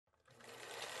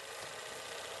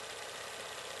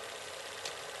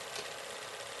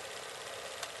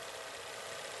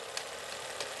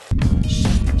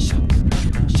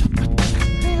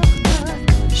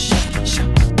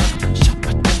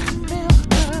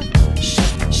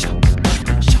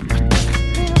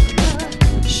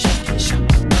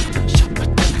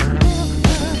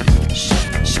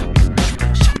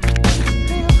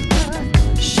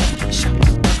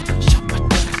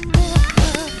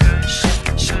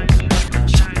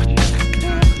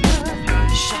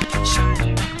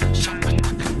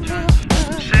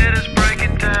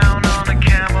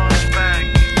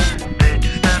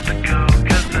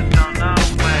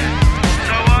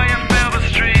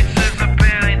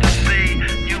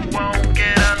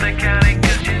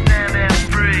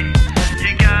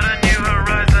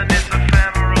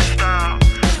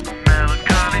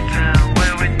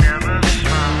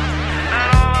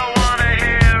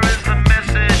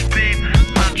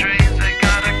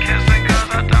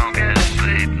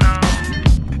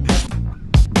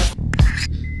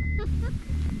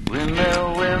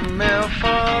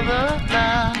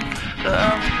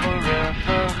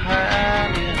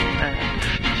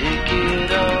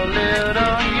it all out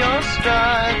on your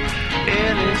stride.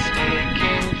 It is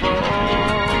taking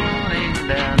falling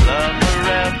down. Love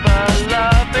forever,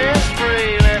 love is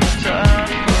freely turn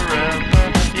forever,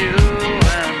 you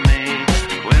and me.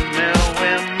 Windmill,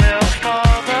 windmill for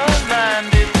the land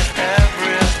is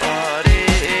everybody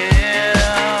in.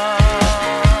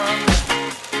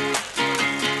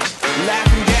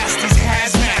 Laughing gas, these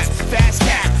hazmats, fast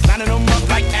cats, lining them up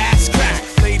like ass crack.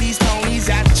 Ladies, ponies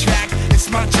at the track, it's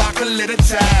my chocolate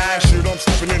attack. Shit, I'm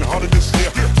stepping in harder this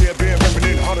year. Yeah, been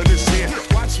repping in harder this year.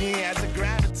 Watch me as I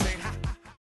gravitate.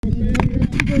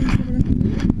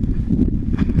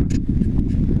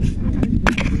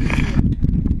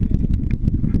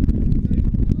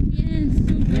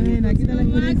 Bien, aquí está la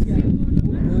experiencia.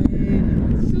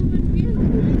 Súper bien.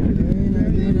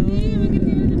 Dígame que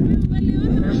tiene de nuevo, vale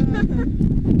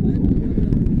otro.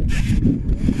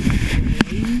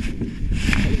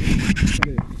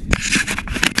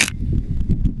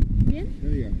 ¿Bien?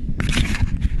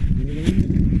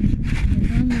 De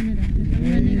todas maneras,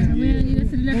 voy a venir a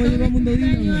hacer la ¿Cómo llegó Mundo?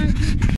 cumpleaños aquí.